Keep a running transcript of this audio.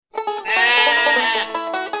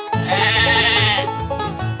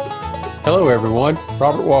Hello, everyone.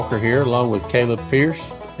 Robert Walker here, along with Caleb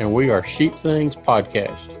Pierce, and we are Sheep Things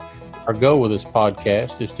Podcast. Our goal with this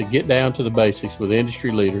podcast is to get down to the basics with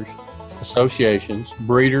industry leaders, associations,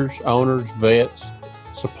 breeders, owners, vets,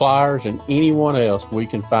 suppliers, and anyone else we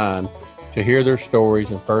can find to hear their stories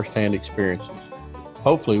and firsthand experiences.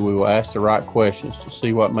 Hopefully, we will ask the right questions to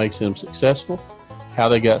see what makes them successful, how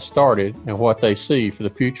they got started, and what they see for the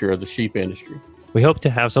future of the sheep industry. We hope to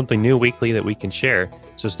have something new weekly that we can share,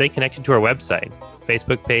 so stay connected to our website,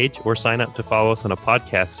 Facebook page, or sign up to follow us on a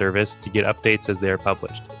podcast service to get updates as they are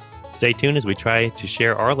published. Stay tuned as we try to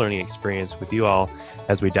share our learning experience with you all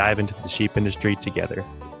as we dive into the sheep industry together.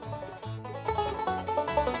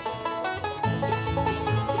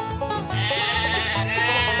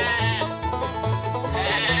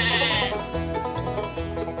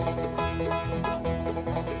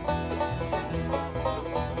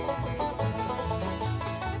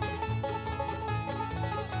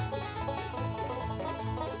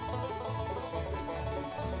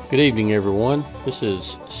 Good evening, everyone. This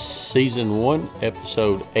is Season 1,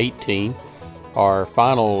 Episode 18, our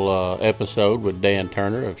final episode with Dan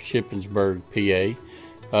Turner of Shippensburg,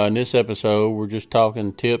 PA. In this episode, we're just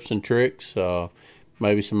talking tips and tricks,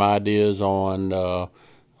 maybe some ideas on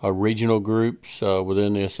regional groups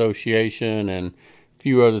within the association, and a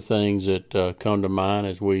few other things that come to mind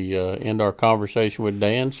as we end our conversation with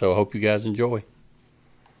Dan. So I hope you guys enjoy.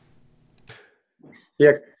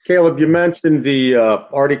 Yeah, Caleb, you mentioned the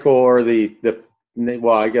article or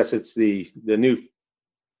well, I guess it's the new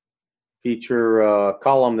feature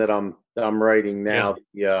column that I'm writing now.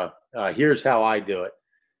 Yeah. Here's how I do it.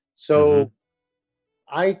 So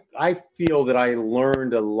I feel that I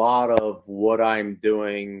learned a lot of what I'm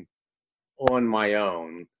doing on my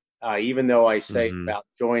own, even though I say about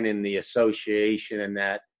joining the association and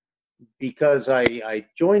that, because I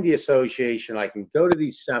joined the association, I can go to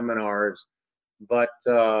these seminars, but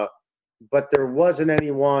there wasn't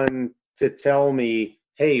anyone to tell me,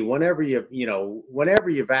 hey, whenever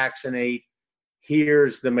you vaccinate,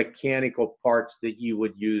 here's the mechanical parts that you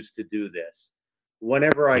would use to do this.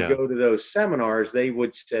 Whenever I go to those seminars, they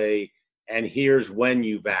would say, and here's when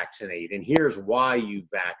you vaccinate, and here's why you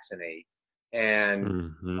vaccinate,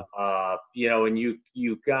 and and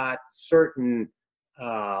you got certain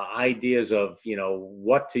ideas of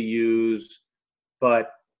what to use,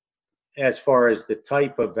 but as far as the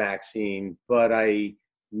type of vaccine, but I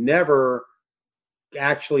never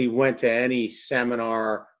actually went to any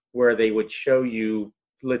seminar where they would show you,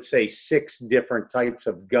 let's say, 6 different types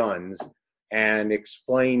of guns and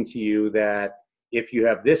explain to you that if you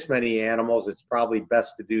have this many animals, it's probably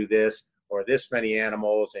best to do this, or this many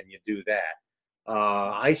animals and you do that.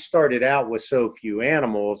 I started out with so few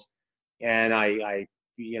animals, and I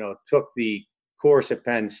took the course at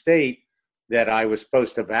Penn State that I was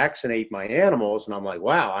supposed to vaccinate my animals. And I'm like,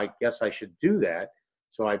 wow, I guess I should do that.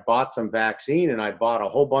 So I bought some vaccine, and I bought a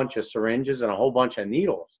whole bunch of syringes and a whole bunch of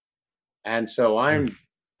needles. And so I'm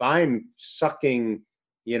sucking,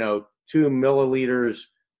 2 milliliters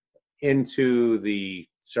into the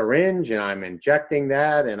syringe, and I'm injecting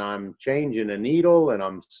that, and I'm changing a needle, and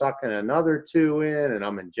I'm sucking another 2 in, and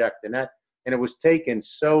I'm injecting that. And it was taking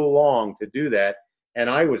so long to do that. And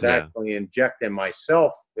I was actually injecting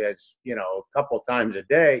myself a couple times a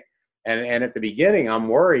day. And at the beginning, I'm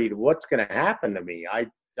worried what's going to happen to me.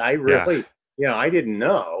 I really, I didn't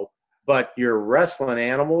know. But you're wrestling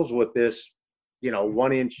animals with this,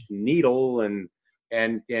 1-inch needle,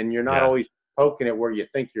 and you're not always poking it where you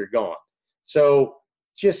think you're going. So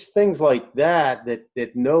just things like that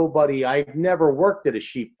nobody. I've never worked at a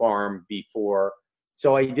sheep farm before,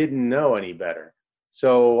 so I didn't know any better.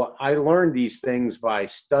 So I learned these things by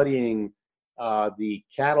studying the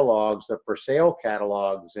catalogs, the for sale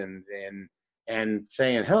catalogs, and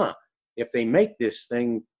saying, if they make this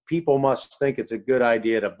thing, people must think it's a good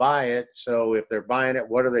idea to buy it. So if they're buying it,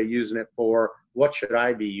 what are they using it for? What should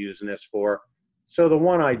I be using this for? So the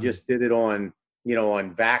one I just did it on,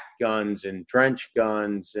 on vac guns and drench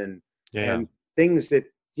guns and things that,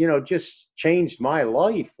 just changed my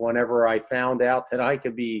life whenever I found out that I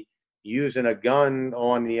could be using a gun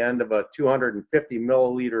on the end of a 250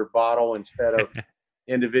 milliliter bottle instead of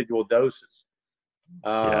individual doses.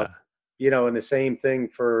 And the same thing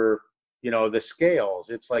for, the scales.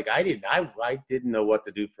 It's like, I didn't know what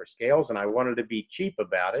to do for scales, and I wanted to be cheap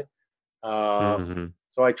about it.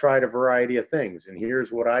 So I tried a variety of things, and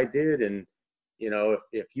here's what I did. And,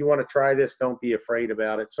 if you want to try this, don't be afraid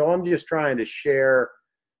about it. So I'm just trying to share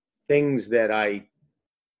things that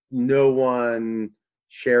no one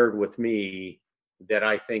shared with me that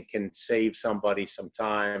I think can save somebody some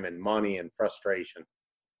time and money and frustration.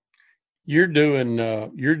 you're doing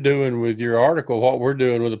with your article what we're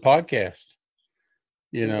doing with the podcast.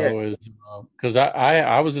 Yeah. Is because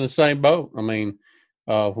I was in the same boat. I mean,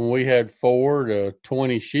 when we had 4 to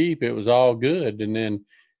 20 sheep, it was all good, and then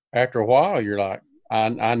after a while, you're like,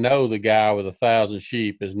 I know the guy with 1,000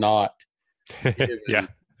 sheep is not Yeah. giving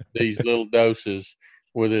these little doses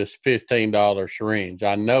with this $15 syringe.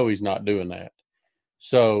 I know he's not doing that.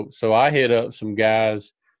 So I hit up some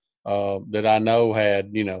guys that I know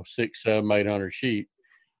had 6, 7, 800 sheep,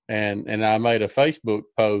 and I made a Facebook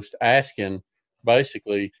post asking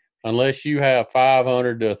basically, unless you have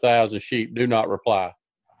 500 to 1,000 sheep, do not reply.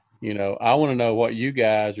 I want to know what you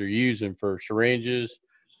guys are using for syringes,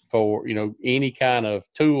 for any kind of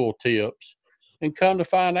tool tips, and come to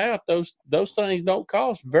find out those things don't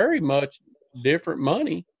cost very much different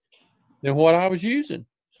money than what I was using.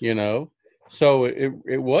 You know, so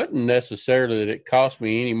it wasn't necessarily that it cost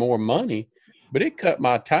me any more money, but it cut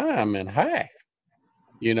my time in half.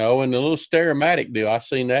 And the little Stereomatic deal, I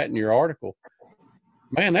seen that in your article.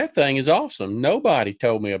 Man, that thing is awesome. Nobody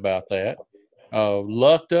told me about that.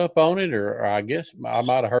 Lucked up on it, or I guess I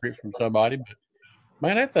might have heard it from somebody, but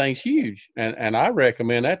man, that thing's huge. And I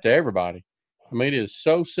recommend that to everybody. I mean, it is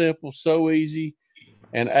so simple, so easy.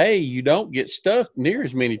 And you don't get stuck near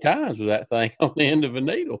as many times with that thing on the end of a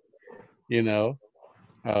needle, you know.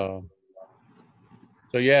 So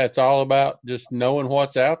yeah, it's all about just knowing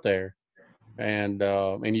what's out there. And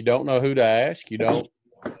you don't know who to ask. You don't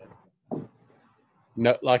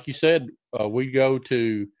know, like you said, we go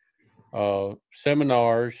to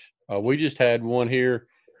seminars. We just had one here.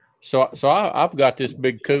 So I've got this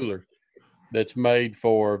big cooler that's made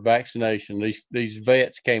for vaccination. These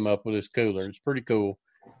vets came up with this cooler. It's pretty cool,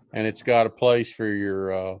 and it's got a place for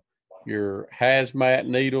your hazmat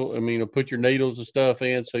needle. I mean, put your needles and stuff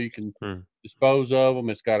in so you can dispose of them.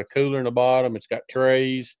 It's got a cooler in the bottom. It's got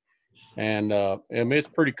trays, and I mean, it's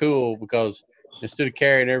pretty cool because instead of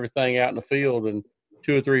carrying everything out in the field and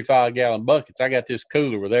 2 or 3 5-gallon buckets, I got this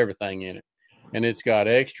cooler with everything in it, and it's got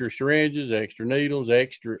extra syringes, extra needles,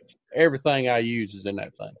 extra everything I use is in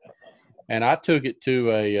that thing. And I took it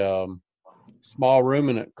to a small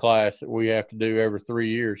ruminant class that we have to do every 3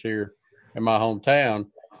 years here in my hometown.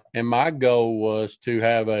 And my goal was to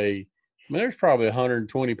have there's probably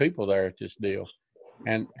 120 people there at this deal.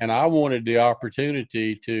 And I wanted the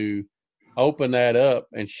opportunity to open that up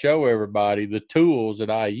and show everybody the tools that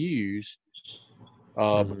I use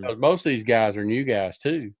because most of these guys are new guys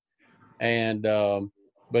too. And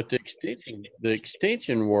but the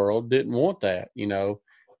extension world didn't want that.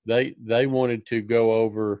 They wanted to go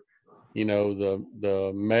over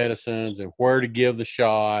the medicines and where to give the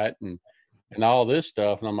shot and all this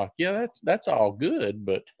stuff. And I'm like, yeah, that's all good,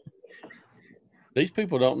 but these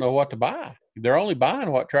people don't know what to buy. They're only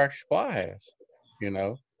buying what Tractor Supply has,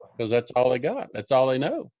 because that's all they got. That's all they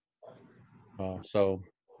know. So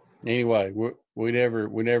anyway, we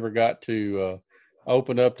never got to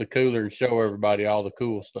open up the cooler and show everybody all the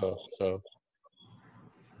cool stuff. So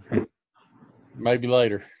maybe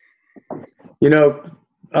later.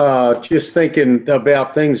 Just thinking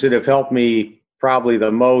about things that have helped me probably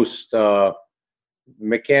the most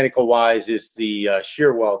mechanical wise is the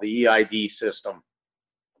shear well, the EID system.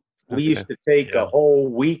 We used to take a whole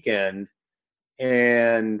weekend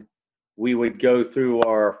and we would go through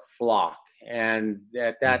our flock. And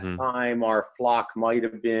at that time, our flock might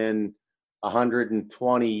have been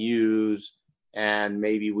 120 ewes, and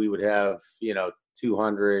maybe we would have,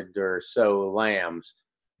 200 or so lambs.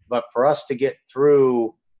 But for us to get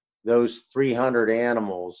through those 300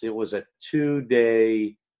 animals, it was a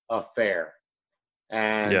 2-day affair.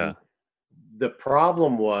 And the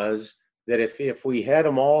problem was that if we had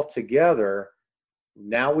them all together,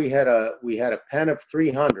 now we had a pen of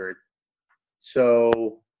 300,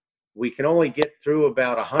 so we can only get through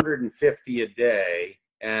about 150 a day,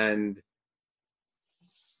 and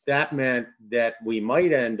that meant that we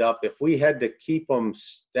might end up, if we had to keep them,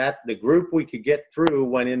 that the group we could get through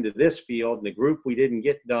went into this field, and the group we didn't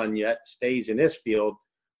get done yet stays in this field,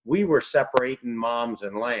 we were separating moms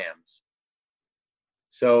and lambs.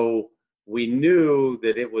 So we knew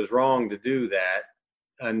that it was wrong to do that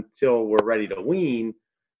until we're ready to wean.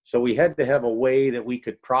 So we had to have a way that we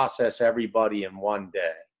could process everybody in one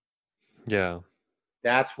day. Yeah.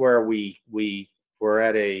 That's where we were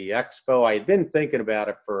at a expo. I had been thinking about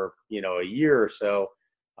it for, a year or so.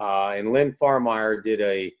 And Lynn Farmeyer did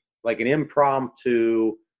an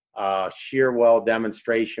impromptu shear well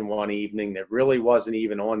demonstration one evening that really wasn't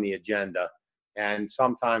even on the agenda. And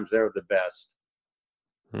sometimes they're the best.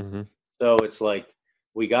 So it's like,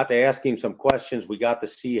 we got to ask him some questions. We got to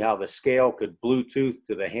see how the scale could Bluetooth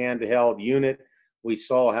to the handheld unit. We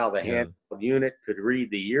saw how the Yeah. handheld unit could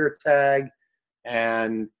read the ear tag,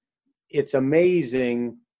 and it's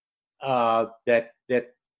amazing that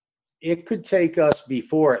it could take us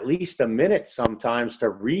before at least a minute sometimes to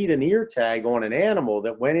read an ear tag on an animal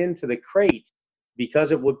that went into the crate,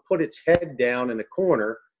 because it would put its head down in the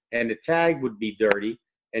corner and the tag would be dirty,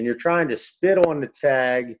 and you're trying to spit on the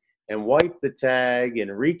tag and wipe the tag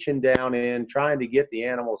and reaching down in trying to get the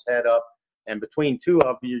animal's head up, and between two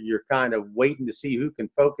of you, you're kind of waiting to see who can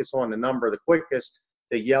focus on the number the quickest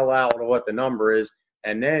to yell out what the number is,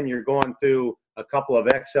 and then you're going through a couple of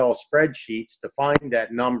Excel spreadsheets to find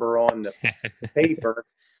that number on the paper.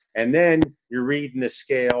 And then you're reading the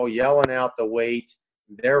scale, yelling out the weight,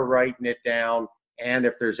 they're writing it down. And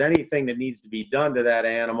if there's anything that needs to be done to that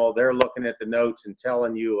animal, they're looking at the notes and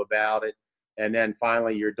telling you about it. And then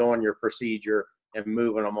finally, you're doing your procedure and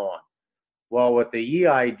moving them on. Well, with the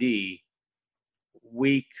EID,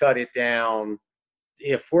 we cut it down.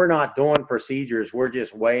 If we're not doing procedures, we're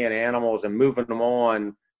just weighing animals and moving them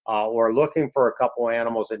on, or looking for a couple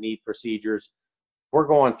animals that need procedures. We're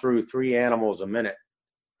going through 3 animals a minute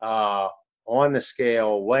on the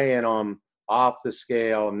scale, weighing them, off the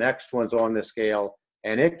scale, next one's on the scale,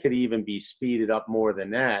 and it could even be speeded up more than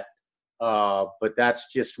that. But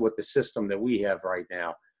that's just what the system that we have right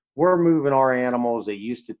now. We're moving our animals that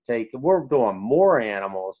used to take, we're doing more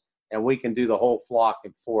animals, and we can do the whole flock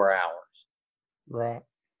in 4 hours. Right.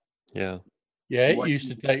 Yeah. Yeah, it used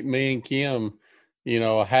to take me and Kim,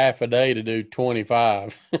 a half a day to do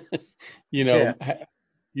 25. Yeah.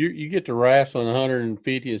 You get to wrestling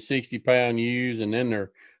 150 and 60-pound ewes, and then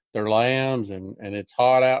they're lambs, and it's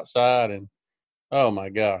hot outside, and oh my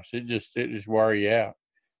gosh, it just wear you out.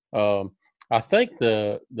 I think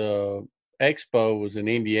the expo was in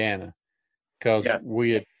Indiana, because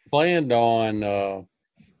we had planned on.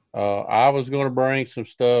 I was going to bring some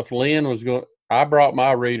stuff. Lynn was going. I brought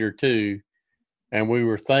my reader too, and we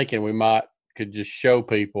were thinking we could just show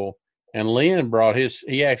people. And Lynn brought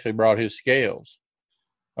he actually brought his scales,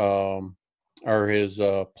 or his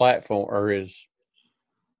platform, or his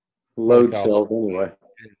load cells anyway.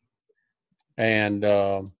 And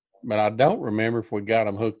but I don't remember if we got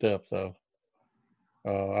them hooked up though.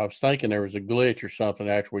 I was thinking there was a glitch or something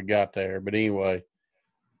after we got there, but anyway,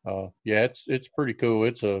 yeah, it's pretty cool.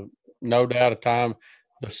 It's no doubt a time.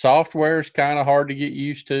 The software is kind of hard to get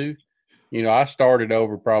used to. I started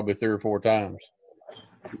over probably 3 or 4 times.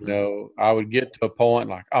 I would get to a point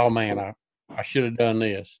like, oh man, I should have done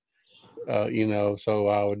this. So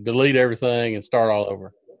I would delete everything and start all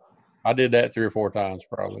over. I did that 3 or 4 times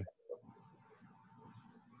probably.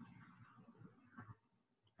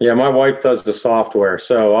 Yeah, my wife does the software,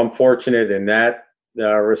 so I'm fortunate in that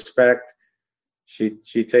respect.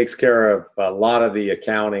 She takes care of a lot of the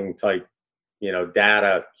accounting type,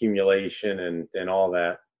 data accumulation and all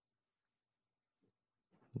that.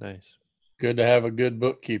 Nice. Good to have a good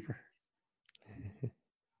bookkeeper.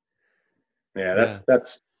 Yeah,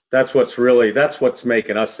 that's what's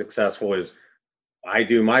making us successful. Is I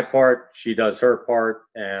do my part, she does her part,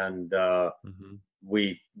 and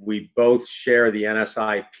we both share the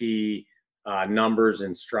NSIP numbers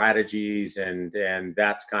and strategies, and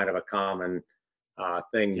that's kind of a common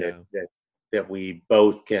thing that we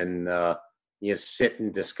both can sit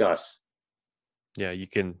and discuss. Yeah, you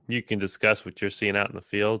can discuss what you're seeing out in the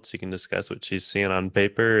field. So you can discuss what she's seeing on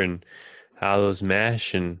paper and how those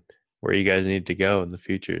mesh and where you guys need to go in the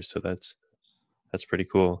future. So that's pretty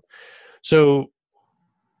cool. So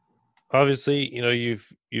obviously,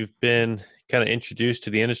 you've been kind of introduced to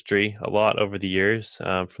the industry a lot over the years,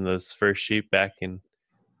 from those first sheep back in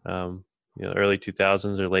early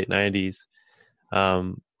 2000s or late 90s.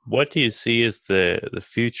 What do you see as the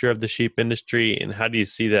future of the sheep industry, and how do you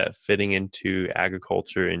see that fitting into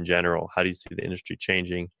agriculture in general? How do you see the industry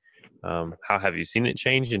changing? How have you seen it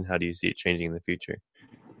change, and how do you see it changing in the future?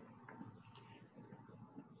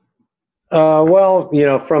 Well,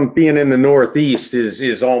 from being in the Northeast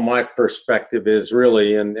is all my perspective is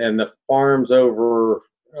really, and the farms over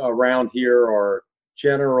around here are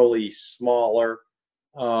generally smaller,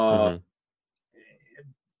 but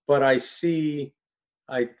I see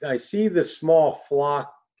the small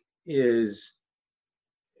flock is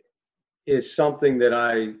something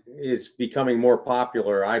that is becoming more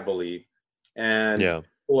popular, I believe, and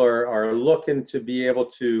people are looking to be able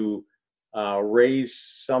to raise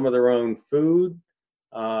some of their own food,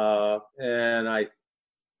 and I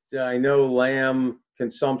know lamb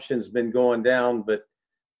consumption's been going down, but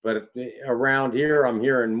around here I'm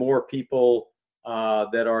hearing more people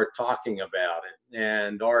that are talking about it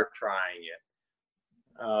and are trying it.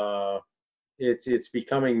 It's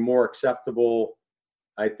becoming more acceptable,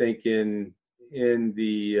 I think, in in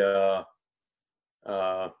the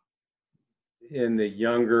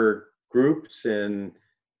younger groups, and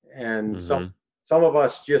some of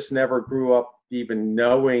us just never grew up even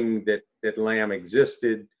knowing that lamb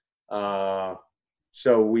existed,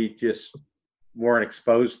 so we just weren't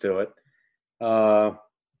exposed to it.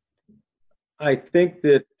 I think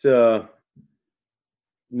that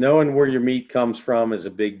knowing where your meat comes from is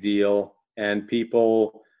a big deal, and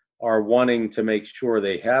people are wanting to make sure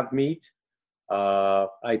they have meat.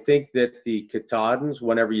 I think that the Katahdins,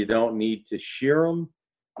 whenever you don't need to shear them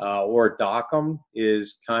or dock them,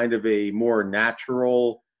 is kind of a more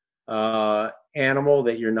natural animal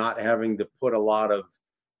that you're not having to put a lot of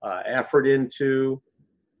effort into.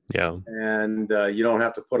 Yeah. And you don't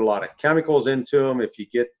have to put a lot of chemicals into them if you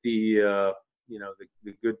get the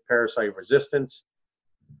good parasite resistance.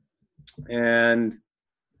 And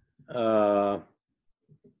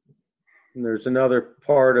there's another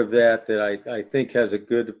part of that I think has a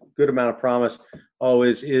good amount of promise.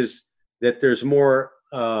 Is that there's more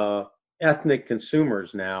ethnic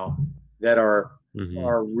consumers now that are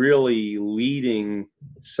really leading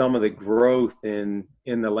some of the growth in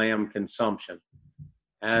the lamb consumption.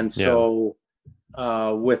 And so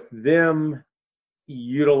with them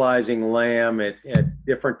utilizing lamb at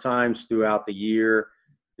different times throughout the year,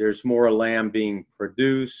 there's more lamb being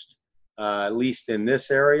produced, at least in this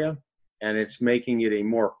area, and it's making it a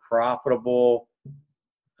more profitable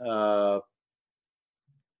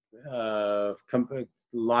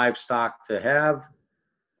livestock to have,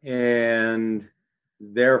 and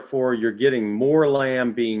therefore you're getting more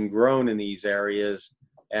lamb being grown in these areas,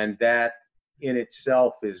 and that in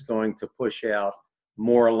itself is going to push out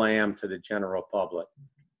more lamb to the general public.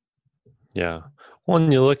 Yeah.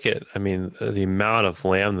 When you look at, the amount of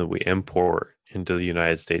lamb that we import into the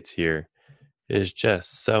United States here is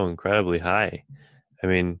just so incredibly high.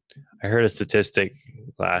 I heard a statistic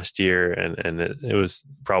last year, and it was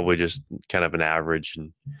probably just kind of an average,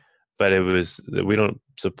 but it was that we don't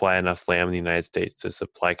supply enough lamb in the United States to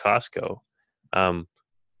supply Costco.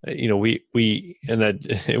 We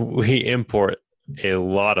import a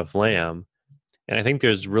lot of lamb, and I think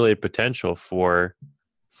there's really potential for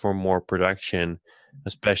more production,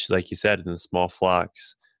 especially like you said, in the small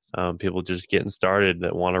flocks. People just getting started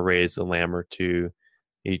that want to raise a lamb or two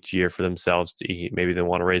each year for themselves to eat. Maybe they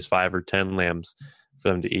want to raise 5 or 10 lambs for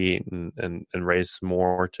them to eat, and raise some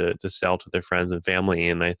more to sell to their friends and family.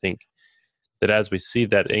 And I think that as we see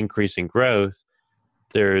that increase in growth,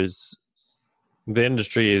 the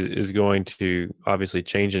industry is going to obviously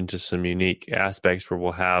change into some unique aspects where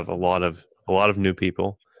we'll have a lot of new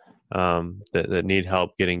people that need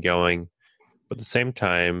help getting going. But at the same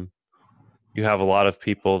time, you have a lot of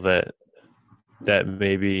people that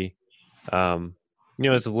maybe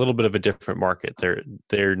it's a little bit of a different market.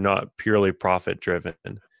 They're not purely profit driven,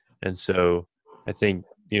 and so I think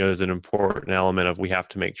there's an important element of we have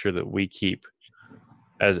to make sure that we keep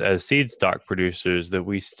as seed stock producers that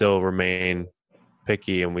we still remain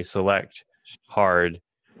picky and we select hard,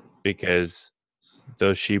 because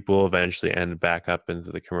those sheep will eventually end back up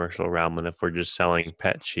into the commercial realm. And if we're just selling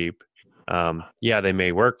pet sheep, they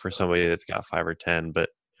may work for somebody that's got 5 or 10, but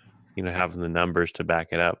having the numbers to back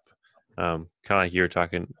it up, kind of like you were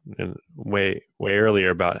talking way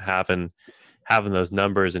earlier about having those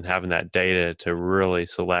numbers and having that data to really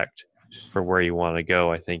select for where you want to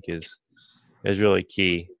go, I think is really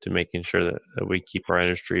key to making sure that we keep our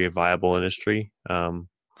industry a viable industry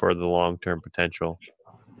for the long-term potential.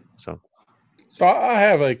 So I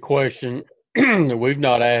have a question that we've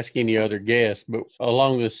not asked any other guests, but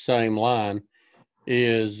along this same line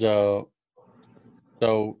is so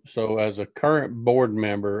as a current board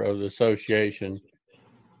member of the association,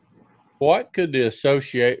 what could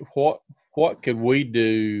what could we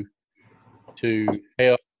do to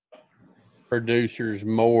help producers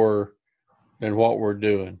more than what we're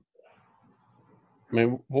doing?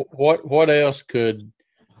 What else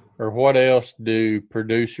do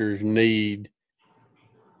producers need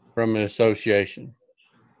from an association?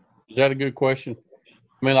 Is that a good question?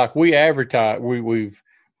 Like we advertise,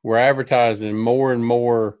 we're advertising more and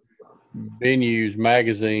more venues,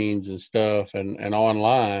 magazines and stuff, and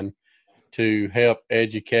online to help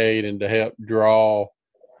educate and to help draw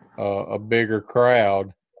a bigger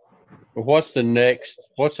crowd. But what's the next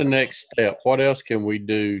step? What else can we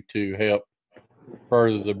do to help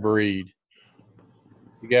further the breed?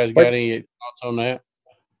 You guys got any thoughts on that?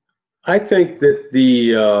 I think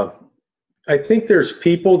that I think there's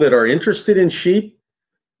people that are interested in sheep,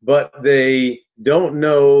 but they don't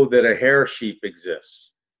know that a hair sheep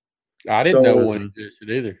exists. I didn't know one existed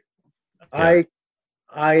either. I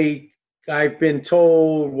I've been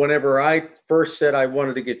told whenever I first said I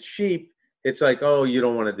wanted to get sheep, it's like, oh, you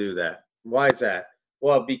don't want to do that. Why is that?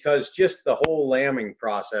 Well, because just the whole lambing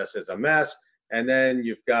process is a mess. And then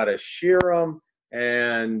you've got to shear them.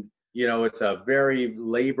 And, it's a very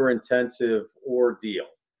labor intensive ordeal.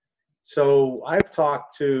 So I've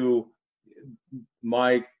talked to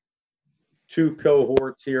my two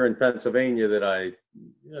cohorts here in Pennsylvania that I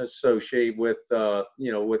associate with,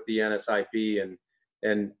 with the NSIP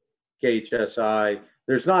and KHSI.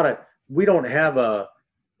 We don't have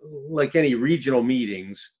like any regional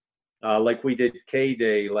meetings, like we did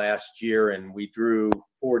K-Day last year, and we drew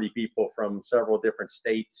 40 people from several different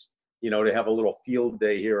states, to have a little field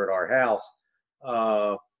day here at our house.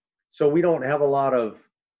 So we don't have a lot of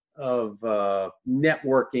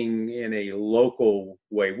networking in a local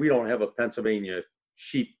way. We don't have a Pennsylvania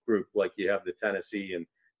sheep group like you have the Tennessee and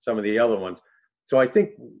some of the other ones. So I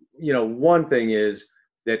think, one thing is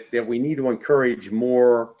that we need to encourage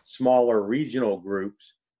more smaller regional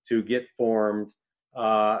groups to get formed.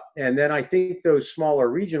 And then I think those smaller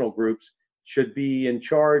regional groups should be in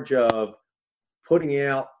charge of putting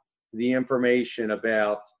out the information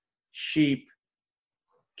about sheep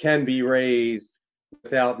can be raised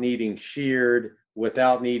without needing sheared,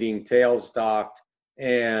 without needing tails docked,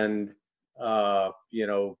 and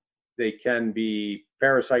they can be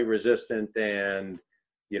parasite resistant and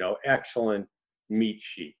excellent meat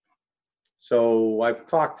sheep. So I've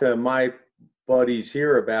talked to my buddies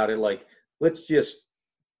here about it, like, let's just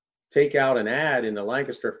take out an ad in the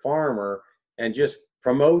Lancaster Farmer and just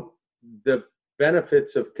promote the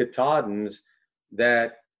benefits of Katahdins,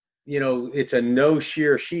 that it's a no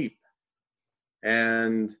shear sheep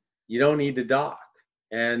and you don't need to dock,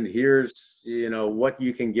 and here's what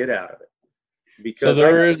you can get out of it. Because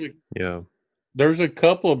there's a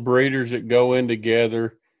couple of breeders that go in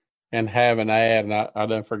together and have an ad, and I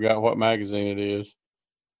done forgot what magazine it is,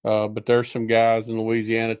 but there's some guys in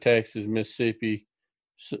Louisiana, Texas, Mississippi,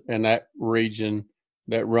 and that region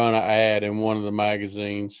that run an ad in one of the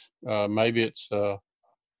magazines. Maybe it's I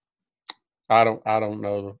don't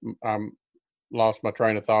know. I'm lost my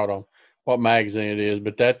train of thought on what magazine it is,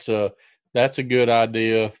 but that's a good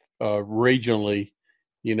idea regionally,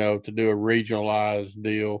 to do a regionalized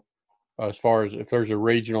deal, as far as if there's a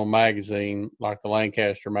regional magazine like the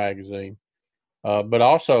Lancaster magazine. But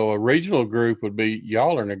also a regional group would be,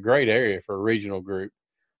 y'all are in a great area for a regional group.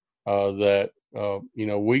 We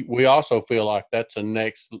also feel like that's a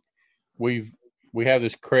next. We have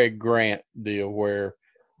this Craig Grant deal where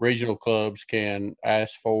regional clubs can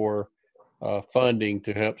ask for funding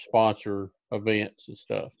to help sponsor events and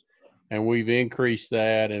stuff, and we've increased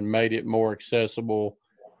that and made it more accessible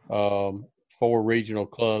for regional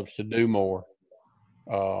clubs to do more.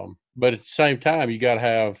 But at the same time, you got to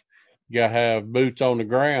have boots on the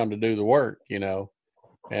ground to do the work,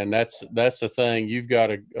 and that's the thing. You've got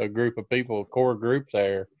a group of people, a core group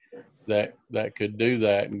there that could do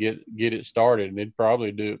that and get it started, and it'd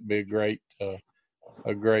probably be a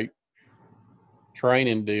great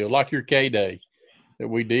training deal, like your K-Day that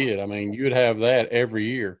we did. I mean, you would have that every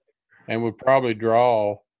year and would probably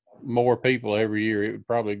draw more people every year. It would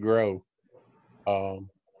probably grow. I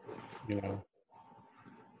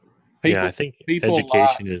think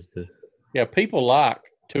education is people like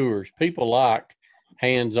tours. People like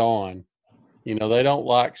hands-on. They don't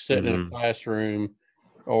like sitting in a classroom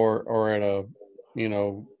or at a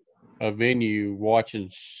venue watching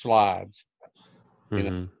slides.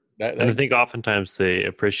 And I think oftentimes they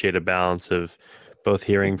appreciate a balance of both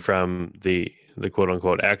hearing from the quote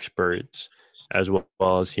unquote experts, as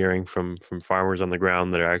well as hearing from farmers on the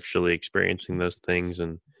ground that are actually experiencing those things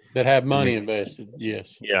and that have money invested.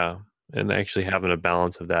 Yes. Yeah. And actually having a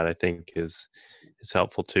balance of that, I think is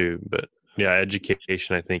helpful too. But yeah,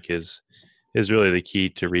 education, I think is really the key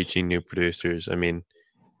to reaching new producers. I mean,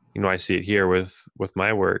 I see it here with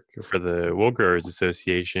my work for the Wool Growers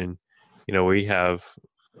Association. We have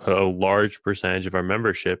a large percentage of our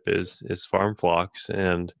membership is farm flocks,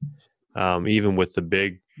 and even with the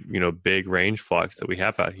big range flocks that we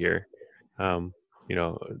have out here,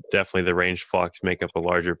 definitely the range flocks make up a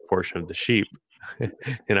larger portion of the sheep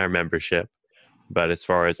in our membership. But as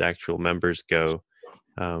far as actual members go,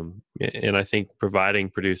 and I think providing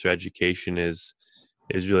producer education is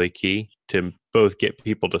really key to both get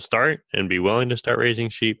people to start and be willing to start raising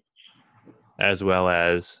sheep, as well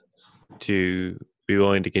as to be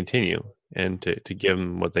willing to continue and to give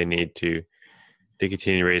them what they need to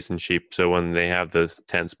continue raising sheep. So when they have those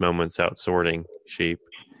tense moments out sorting sheep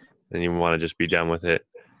and you want to just be done with it,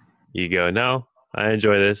 you go, no, I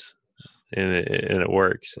enjoy this, and it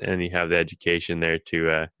works, and you have the education there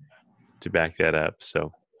to back that up.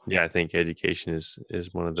 So Yeah, I think education is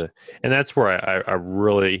one of the, and that's where I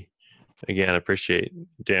really, again, appreciate,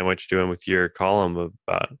 Dan, what you're doing with your column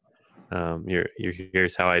about your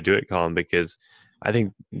Here's How I Do It column, because I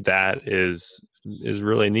think that is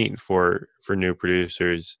really neat for new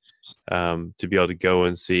producers, to be able to go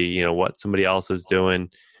and see, what somebody else is doing,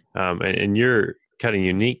 and you're kind of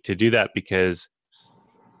unique to do that because,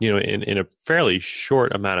 in a fairly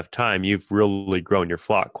short amount of time, you've really grown your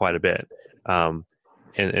flock quite a bit.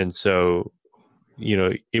 And so,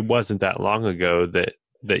 it wasn't that long ago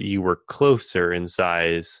that you were closer in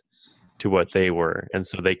size to what they were. And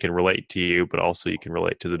so they can relate to you, but also you can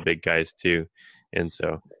relate to the big guys too. And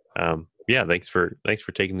so, yeah, thanks for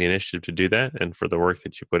taking the initiative to do that and for the work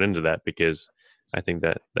that you put into that, because I think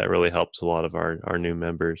that really helps a lot of our new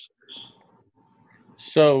members.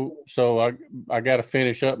 So I got to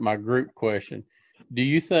finish up my group question. Do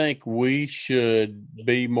you think we should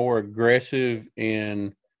be more aggressive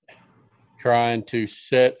in trying to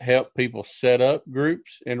help people set up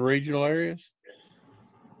groups in regional areas?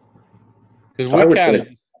 Because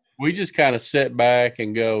we just kind of sit back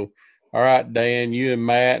and go, all right, Dan, you and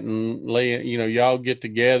Matt and Lee, y'all get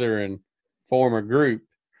together and form a group,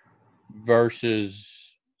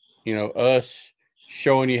 versus, us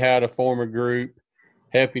showing you how to form a group,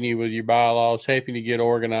 helping you with your bylaws, helping you get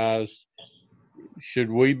organized.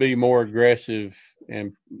 Should we be more aggressive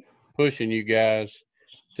and pushing you guys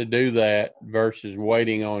to do that versus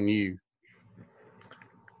waiting on you?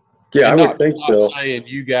 Yeah, and I would think so. Not saying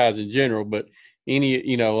you guys in general, but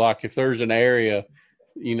any, like if there's an area,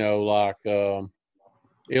 like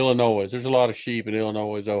Illinois, there's a lot of sheep in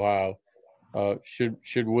Illinois, Ohio.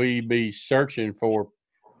 Should we be searching for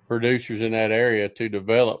producers in that area to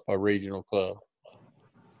develop a regional club?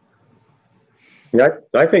 Yeah,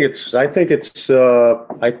 I think it's a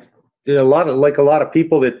lot of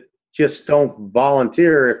people that just don't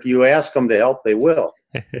volunteer. If you ask them to help, they will.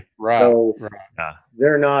 Right. So right.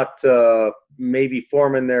 They're not maybe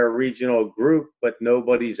forming their regional group, but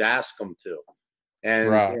nobody's asked them to.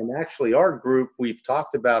 And actually, our group, we've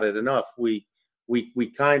talked about it enough. We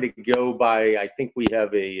kind of go by. I think we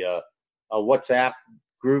have a WhatsApp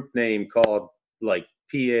group name called like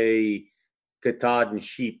PA Katahdin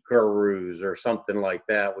Sheep Gurus or something like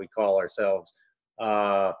that. We call ourselves,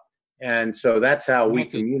 and so that's how we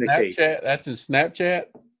communicate. Snapchat? That's in Snapchat.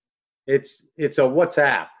 It's a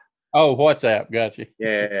WhatsApp. Oh, WhatsApp. Gotcha.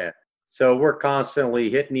 Yeah. So we're constantly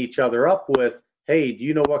hitting each other up with, hey, do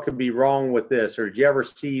you know what could be wrong with this? Or did you ever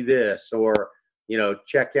see this? Or,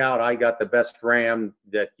 check out, I got the best ram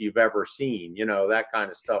that you've ever seen. That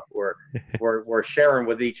kind of stuff. We're sharing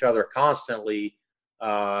with each other constantly,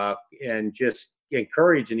 and just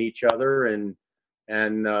encouraging each other and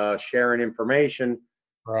sharing information.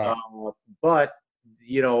 Right. But,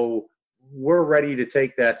 we're ready to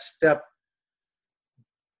take that step.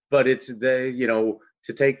 But it's to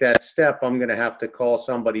take that step, I'm going to have to call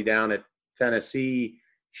somebody down at Tennessee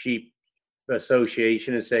Sheep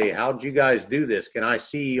Association and say, how'd you guys do this? Can I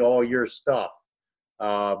see all your stuff?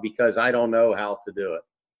 Because I don't know how to do it.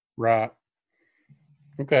 Right.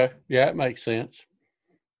 Okay. Yeah, it makes sense.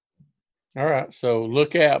 All right. So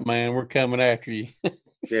look out, man. We're coming after you.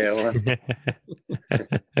 Yeah. Well,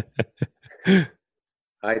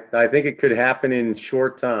 I think it could happen in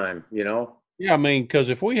short time, Yeah, I mean, because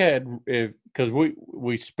because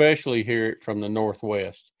we especially hear it from the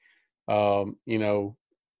Northwest. Y'all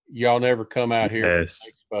never come out here yes.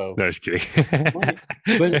 for the expo. No, just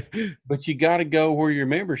kidding. but you got to go where your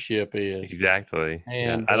membership is. Exactly.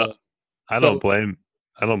 And I don't blame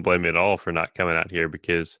you at all for not coming out here,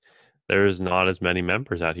 because there's not as many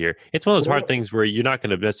members out here. It's one of those hard things where you're not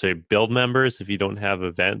going to necessarily build members if you don't have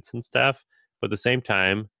events and stuff. But at the same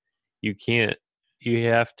time, you can't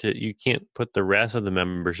put the rest of the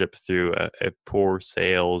membership through a poor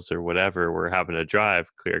sales or whatever. We're having to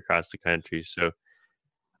drive clear across the country. So,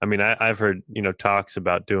 I mean, I've heard, talks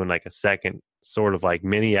about doing like a second sort of like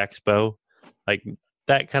mini expo, like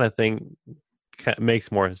that kind of thing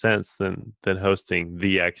makes more sense than hosting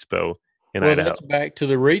the expo in Idaho. That's back to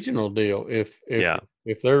the regional deal. If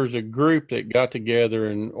there's a group that got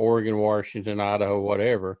together in Oregon, Washington, Idaho,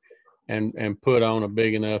 whatever, and put on a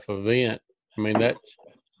big enough event, I mean,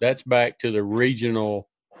 that's back to the regional,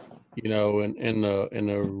 in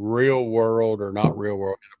the real world, or not real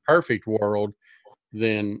world, in a perfect world,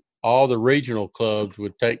 then all the regional clubs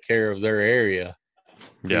would take care of their area.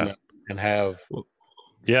 Yeah. And have.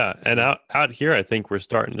 Yeah. And out here, I think we're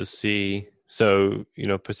starting to see, so,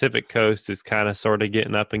 Pacific Coast is kind of sort of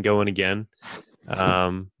getting up and going again.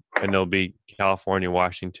 And there'll be California,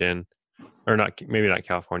 Washington, or maybe not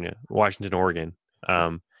California, Washington, Oregon.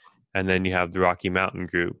 and then you have the Rocky Mountain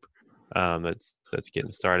group that's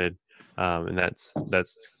getting started, and that's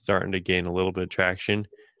starting to gain a little bit of traction,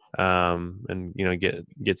 and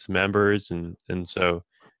get some members, and so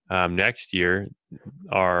next year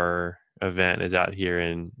our event is out here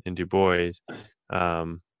in Du Bois,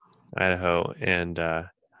 Idaho, and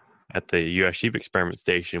at the U.S. Sheep Experiment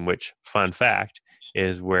Station, which, fun fact,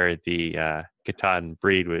 is where the Katahdin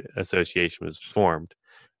Breed Association was formed.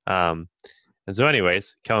 And so,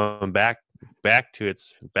 anyways, coming back to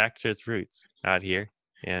its roots out here,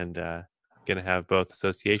 and gonna have both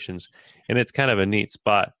associations, and it's kind of a neat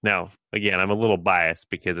spot. Now, again, I'm a little biased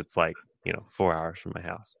because it's like 4 hours from my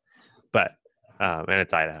house, but and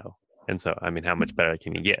it's Idaho, and so I mean, how much better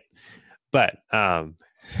can you get? But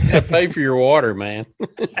pay for your water, man.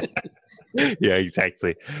 Yeah,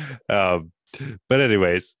 exactly. But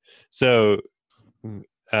anyways, so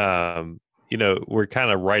we're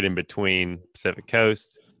kind of right in between Pacific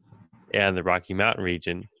Coast and the Rocky Mountain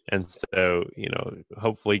region, and so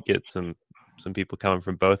hopefully get some people coming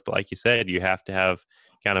from both. But like you said, you have to have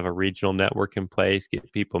kind of a regional network in place,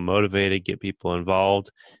 get people motivated, get people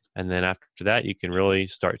involved, and then after that, you can really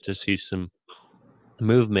start to see some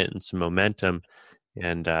movement and some momentum,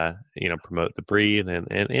 and promote the breed,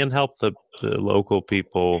 and help the local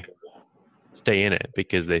people stay in it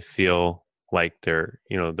because they feel like they're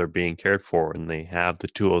being cared for and they have the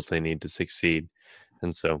tools they need to succeed.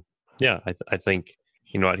 And so I think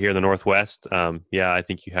out here in the Northwest, I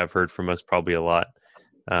think you have heard from us probably a lot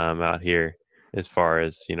out here as far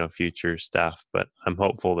as future stuff, but I'm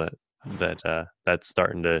hopeful that that's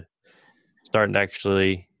starting to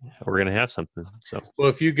actually, we're going to have something. So, well,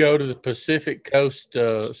 if you go to the Pacific Coast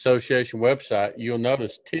Association website, you'll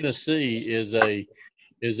notice Tennessee is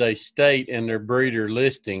a state in their breeder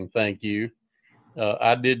listing. Thank you.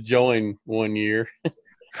 I did join one year.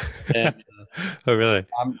 And, oh, really?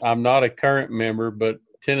 I'm not a current member, but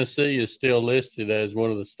Tennessee is still listed as one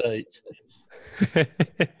of the states.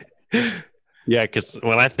 Yeah, because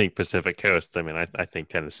when I think Pacific Coast, I mean, I think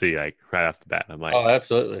Tennessee, like right off the bat. I'm like, oh,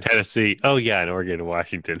 absolutely. Tennessee. Oh, yeah, and Oregon and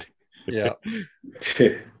Washington. Yeah.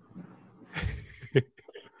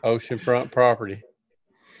 Oceanfront property.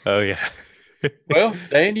 Oh, yeah. Well,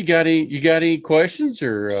 Dan, you got any questions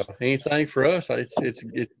or anything for us? It's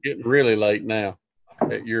getting really late now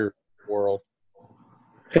at your world.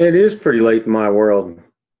 It is pretty late in my world.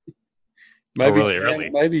 Maybe really early.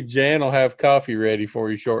 Maybe Jan will have coffee ready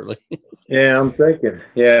for you shortly. Yeah, I'm thinking.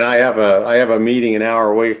 Yeah, and I have a meeting an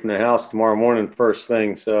hour away from the house tomorrow morning, first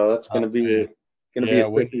thing. So that's going to be a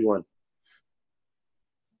tricky one.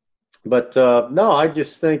 But no, I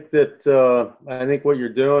just think that I think what you're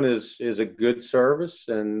doing is a good service,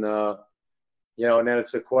 and and then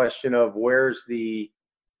it's a question of where's the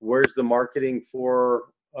marketing for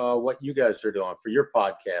what you guys are doing for your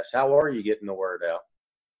podcast. How are you getting the word out?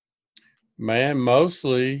 Man,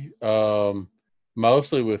 mostly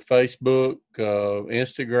with Facebook,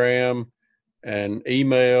 Instagram, and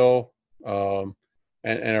email, and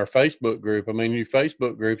our Facebook group. I mean, your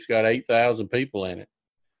Facebook group's got 8,000 people in it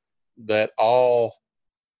that all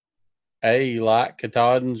like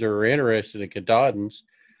Katahdins or are interested in Katahdins.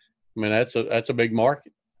 I mean, that's a big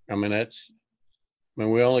market. I mean,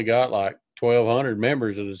 we only got like 1,200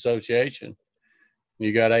 members of the association.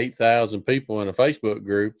 You got 8,000 people in a Facebook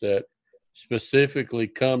group that specifically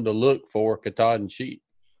come to look for Katahdin sheep.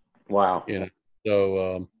 Wow.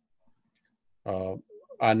 So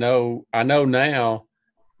I know now.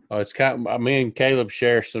 It's kind of, me and Caleb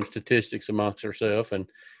share some statistics amongst ourselves, and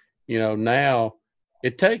now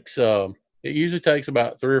it usually takes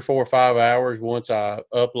about 3 or 4 or 5 hours once I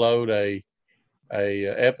upload a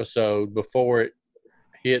episode before it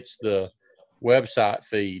hits the website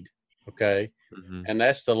feed. Okay. Mm-hmm. And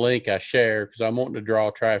that's the link I share because I'm wanting to draw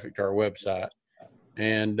traffic to our website.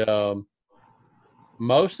 And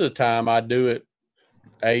most of the time I do it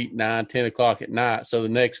 8, 9, 10 o'clock at night. So the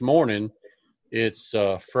next morning it's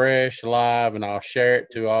fresh, live, and I'll share it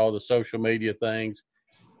to all the social media things.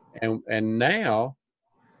 And now,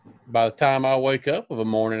 by the time I wake up of a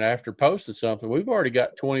morning after posting something, we've already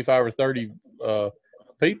got 25 or 30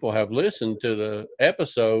 people have listened to the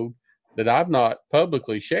episode that I've not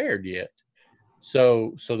publicly shared yet.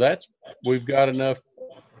 So we've got enough,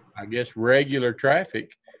 I guess, regular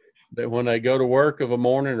traffic that when they go to work of a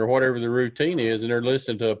morning or whatever the routine is, and they're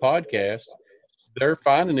listening to a podcast, they're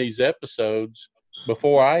finding these episodes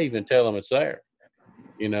before I even tell them it's there.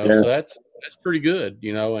 So that's pretty good,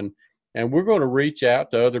 and we're going to reach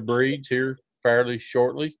out to other breeds here fairly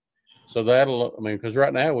shortly. So because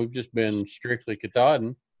right now we've just been strictly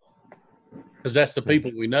Katahdin because that's the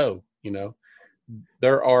people we know,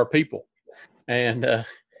 there are people. And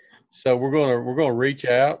So we're gonna reach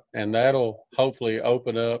out, and that'll hopefully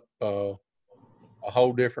open up a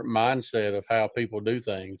whole different mindset of how people do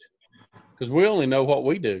things, because we only know what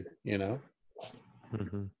we do, you know.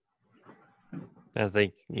 Mm-hmm. I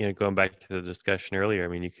think, going back to the discussion earlier, I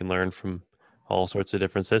mean, you can learn from all sorts of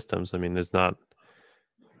different systems. I mean, there's not,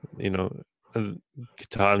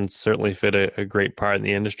 Catons certainly fit a great part in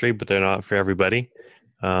the industry, but they're not for everybody.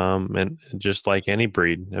 And just like any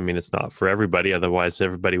breed, I mean, it's not for everybody. Otherwise,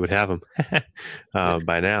 everybody would have them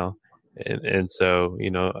by now. And so,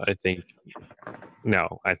 I think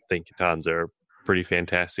Catons are a pretty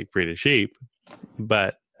fantastic breed of sheep,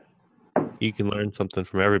 but you can learn something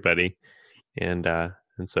from everybody. And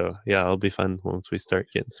so, yeah, it'll be fun once we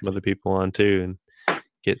start getting some other people on too, and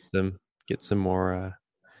get some more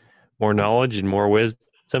knowledge and more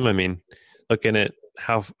wisdom. I mean, looking at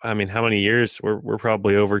how many years we're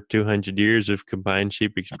probably over 200 years of combined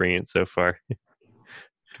sheep experience so far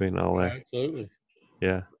between all that. Absolutely.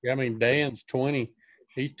 Yeah. I mean, Dan's 20,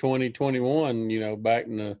 he's 21, back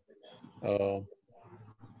in the,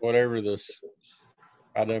 whatever this,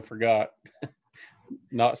 I done forgot.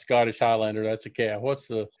 Not Scottish Highlander. That's a cow. What's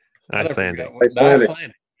the Icelandic? Icelandic.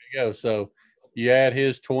 There you go. So you add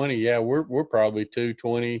his 20. Yeah, we're probably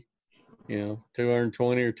 220,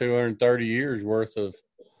 220 or 230 years worth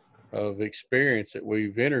of experience that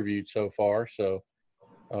we've interviewed so far. So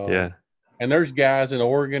yeah. And there's guys in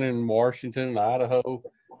Oregon and Washington and Idaho.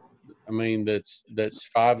 I mean, that's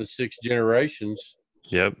 5 and 6 generations.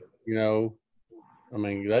 Yep. I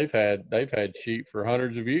mean, they've had sheep for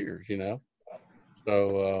hundreds of years.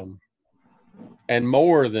 So, and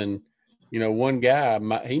more than, one guy,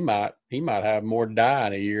 he might have more die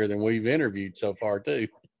in a year than we've interviewed so far too.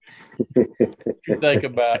 If you think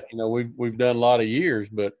about, we've done a lot of years,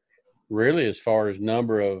 but really as far as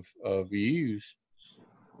number of ewes,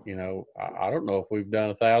 I don't know if we've done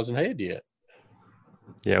 1,000 head yet.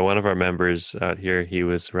 Yeah. One of our members out here, he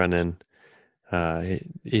was running,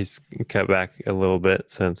 he's cut back a little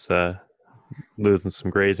bit since, losing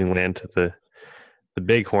some grazing land to the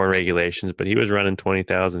bighorn regulations, but he was running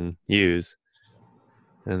 20,000 ewes,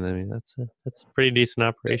 and I mean that's a pretty decent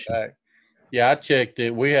operation. Yeah, I checked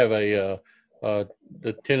it. We have the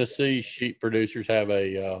Tennessee sheep producers have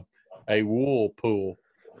a wool pool,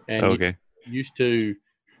 and okay, used to,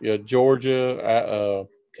 Georgia,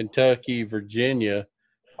 Kentucky, Virginia,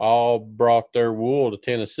 all brought their wool to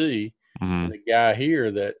Tennessee, and the guy here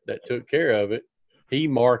that took care of it, he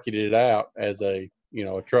marketed it out as a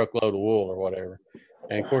truckload of wool or whatever.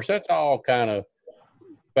 And of course, that's all kind of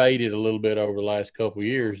faded a little bit over the last couple of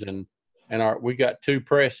years. And we got 2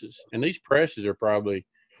 presses, and these presses are probably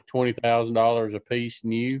 $20,000 a piece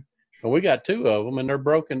new. And we got 2 of them, and they're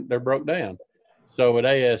broke down. So at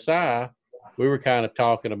ASI, we were kind of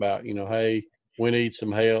talking about, hey, we need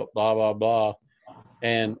some help, blah, blah, blah.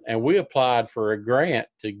 And we applied for a grant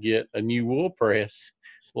to get a new wool press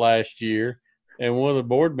last year. And one of the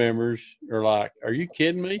board members are like, are you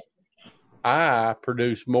kidding me? I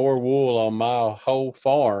produce more wool on my whole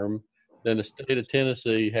farm than the state of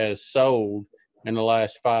Tennessee has sold in the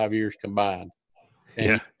last 5 years combined.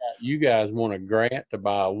 And you guys want a grant to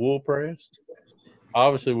buy a wool press?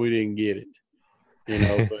 Obviously, we didn't get it,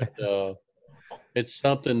 but it's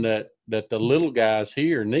something that the little guys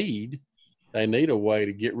here need. They need a way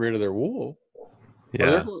to get rid of their wool.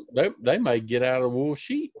 Yeah. They may get out of wool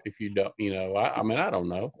sheep if you don't, I mean, I don't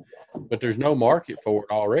know, but there's no market for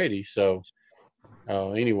it already. So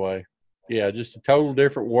anyway, yeah, just a total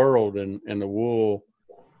different world in the wool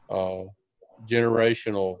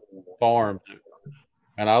generational farm.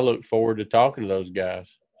 And I look forward to talking to those guys.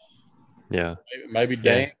 Yeah. Maybe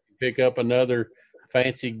Dan can pick up another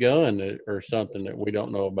fancy gun or something that we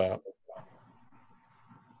don't know about.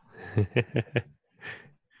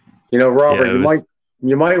 Robert,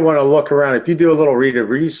 you might want to look around. If you do a little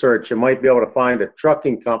research, you might be able to find a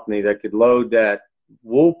trucking company that could load that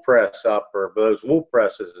wool press up, or those wool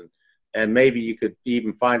presses, and maybe you could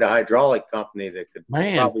even find a hydraulic company that could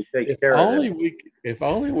probably take care of it. If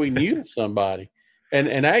only we knew somebody.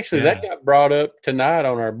 And actually, that got brought up tonight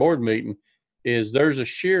on our board meeting. There's a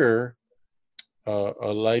shearer,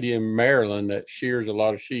 a lady in Maryland that shears a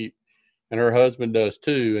lot of sheep, and her husband does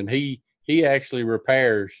too. And he actually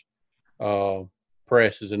repairs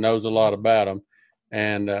presses and knows a lot about them.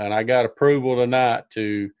 And I got approval tonight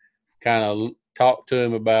to kind of talk to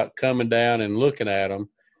him about coming down and looking at them,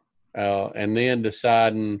 and then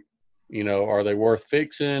deciding, are they worth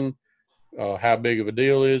fixing? How big of a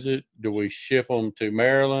deal is it? Do we ship them to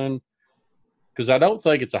Maryland? Because I don't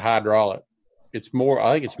think it's a hydraulic. I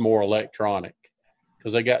think it's more electronic,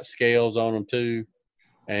 because they got scales on them too.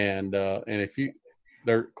 And if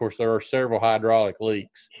of course, there are several hydraulic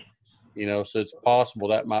leaks, so it's possible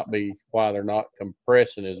that might be why they're not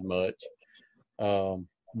compressing as much.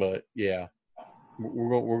 But yeah,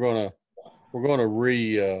 we're gonna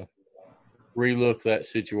relook that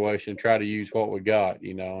situation, try to use what we got,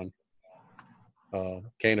 and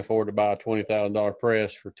can't afford to buy a $20,000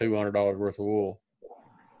 press for $200 worth of wool.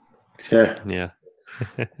 Yeah.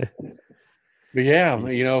 But yeah,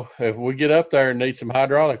 if we get up there and need some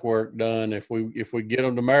hydraulic work done, if we get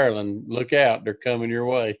them to Maryland, look out, they're coming your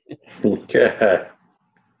way. Okay.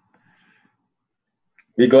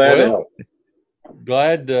 Be glad to help.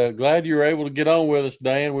 Glad you were able to get on with us,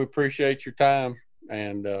 Dan. We appreciate your time,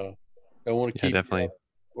 and don't want to keep definitely.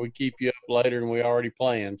 We keep you up later than we already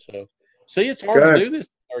planned. So, see, it's hard to do this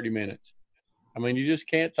in 30 minutes. I mean, you just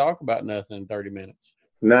can't talk about nothing in 30 minutes.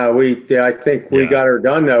 No, I think we got her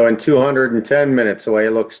done though in 210 minutes, the way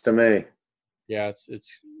it looks to me. Yeah,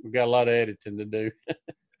 we've got a lot of editing to do.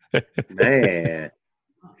 Man.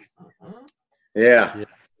 Yeah.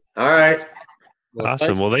 All right. Well,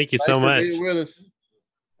 awesome. Well, thank you so much. Being with us.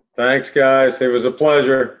 Thanks, guys. It was a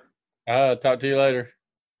pleasure. Talk to you later.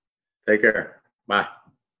 Take care. Bye.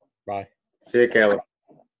 Bye. See you, Caleb.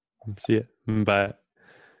 See you. Bye.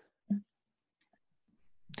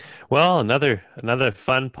 Well, another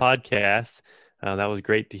fun podcast. That was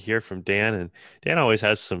great to hear from Dan, and Dan always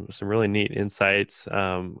has some really neat insights.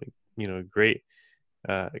 Great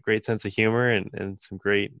sense of humor and some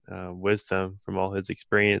great wisdom from all his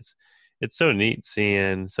experience. It's so neat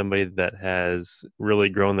seeing somebody that has really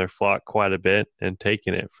grown their flock quite a bit and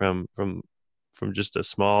taken it from just a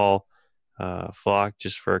small flock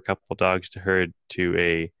just for a couple dogs to herd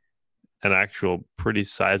to an actual pretty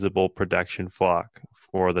sizable production flock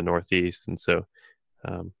for the Northeast. And so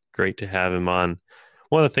great to have him on.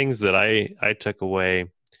 One of the things that I took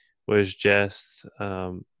away was just,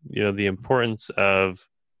 the importance of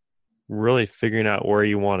really figuring out where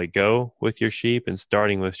you want to go with your sheep and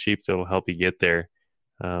starting with sheep that will help you get there.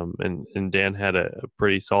 And Dan had a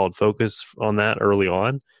pretty solid focus on that early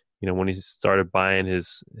on. When he started buying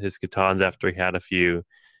his Catons after he had a few,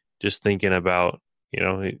 just thinking about,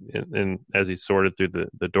 and as he sorted through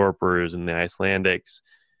the Dorpers and the Icelandics,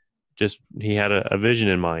 just he had a vision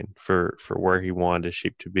in mind for where he wanted his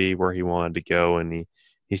sheep to be, where he wanted to go, and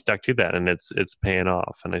he stuck to that, and it's paying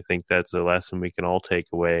off. And I think that's a lesson we can all take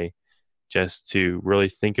away, just to really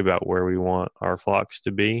think about where we want our flocks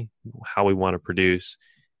to be, how we want to produce,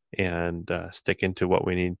 and stick into what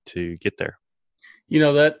we need to get there.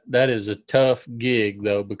 That is a tough gig,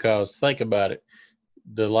 though, because think about it.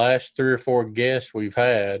 The last 3 or 4 guests we've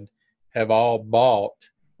had have all bought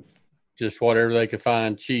just whatever they could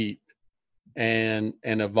find cheap and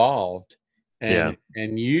evolved. And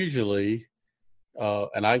usually,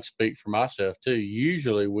 and I can speak for myself too,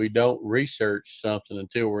 usually we don't research something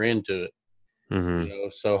until we're into it. Mm-hmm.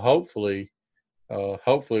 So hopefully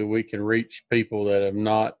we can reach people that have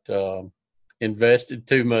not invested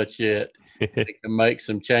too much yet and can make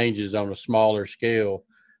some changes on a smaller scale.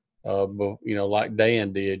 But like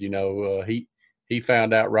Dan did, he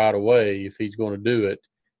found out right away if he's going to do it,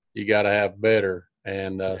 you got to have better.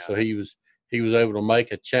 And so he was able to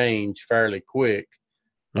make a change fairly quick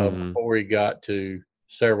before he got to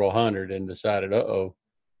several hundred and decided,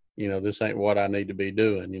 this ain't what I need to be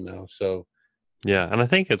doing, So yeah, and I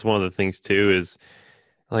think it's one of the things too is,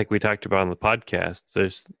 like we talked about on the podcast,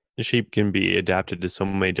 the sheep can be adapted to so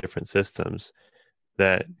many different systems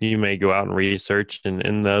that you may go out and research,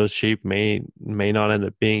 and those sheep may not end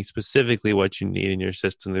up being specifically what you need in your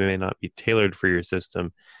system. They may not be tailored for your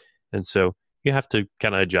system. And so you have to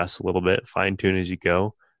kind of adjust a little bit, fine tune as you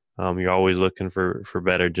go. You're always looking for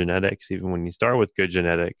better genetics, even when you start with good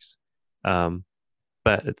genetics. But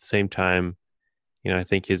at the same time, I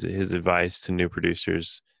think his advice to new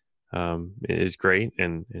producers is great,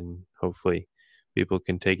 and hopefully people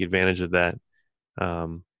can take advantage of that.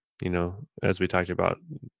 As we talked about,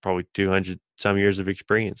 probably 200 some years of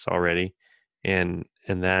experience already, and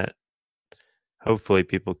that hopefully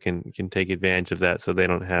people can take advantage of that, so they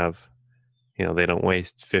don't have, they don't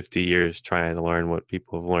waste 50 years trying to learn what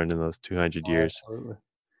people have learned in those 200 years. Absolutely.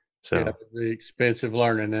 So yeah, the expensive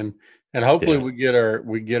learning, and hopefully we get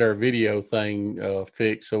our video thing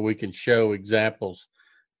fixed so we can show examples.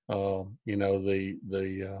 The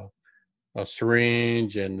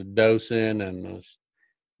syringe and the dosing and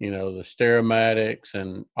the steriomatics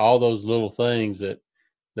and all those little things that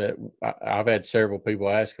I've had several people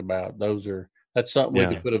ask about. That's something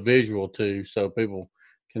we could put a visual to so people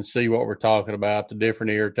can see what we're talking about, the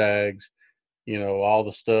different ear tags, all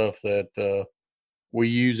the stuff that we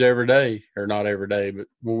use every day, or not every day, but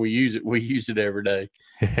when we use it every day.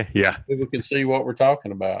 Yeah. People can see what we're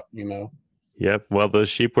talking about, you know. Yep. Well, those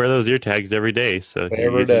sheep wear those ear tags every day, so you're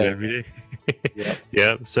Every using day. them every day. Yep.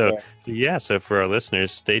 Yep. So for our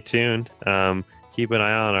listeners, stay tuned. Keep an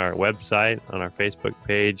eye on our website, on our Facebook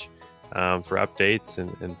page, for updates,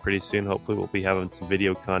 and pretty soon, hopefully, we'll be having some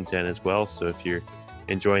video content as well. So if you're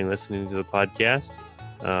enjoying listening to the podcast,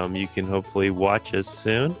 you can hopefully watch us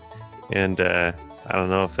soon. And I don't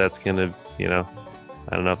know if that's going to, I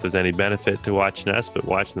don't know if there's any benefit to watching us, but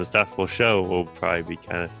watching the stuff we'll show will probably be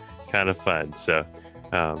kind of fun. So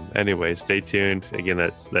anyway, stay tuned. Again,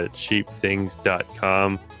 that's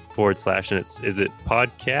sheepthings.com / and is it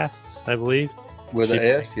podcasts, I believe? With an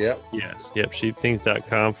S, yep. Yes, yep,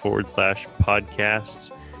 sheepthings.com /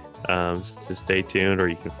 podcasts. So stay tuned, or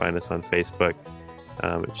you can find us on Facebook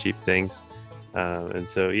at Sheep Things. And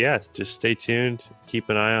so, yeah, just stay tuned. Keep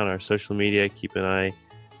an eye on our social media. Keep an eye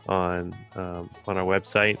on our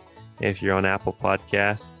website. If you're on Apple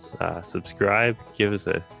Podcasts, subscribe.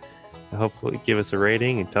 Hopefully give us a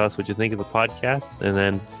rating and tell us what you think of the podcast. And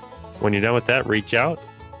then when you're done with that, reach out,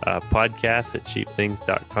 podcast at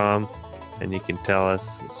sheepthings.com, and you can tell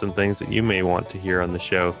us some things that you may want to hear on the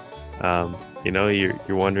show. You're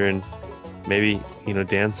wondering, maybe,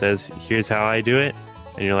 Dan says, here's how I do it.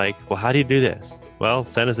 And you're like, well, how do you do this? Well,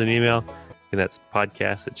 send us an email, and that's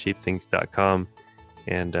podcast at sheepthings.com,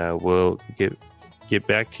 and we'll get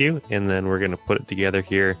back to you, and then we're going to put it together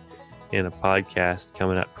here in a podcast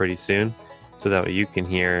coming up pretty soon, so that way you can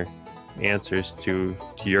hear answers to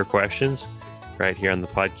your questions right here on the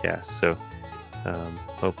podcast. So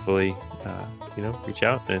hopefully, reach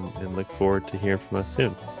out and look forward to hearing from us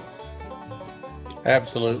soon.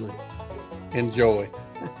 Absolutely. Enjoy.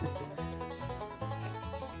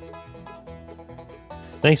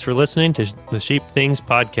 Thanks for listening to the Sheep Things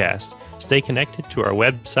podcast. Stay connected to our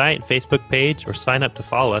website, Facebook page, or sign up to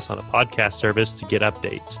follow us on a podcast service to get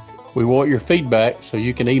updates. We want your feedback, so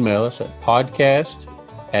you can email us at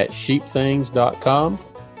podcast@sheepthings.com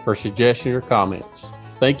for suggestions or comments.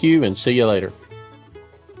 Thank you, and see you later.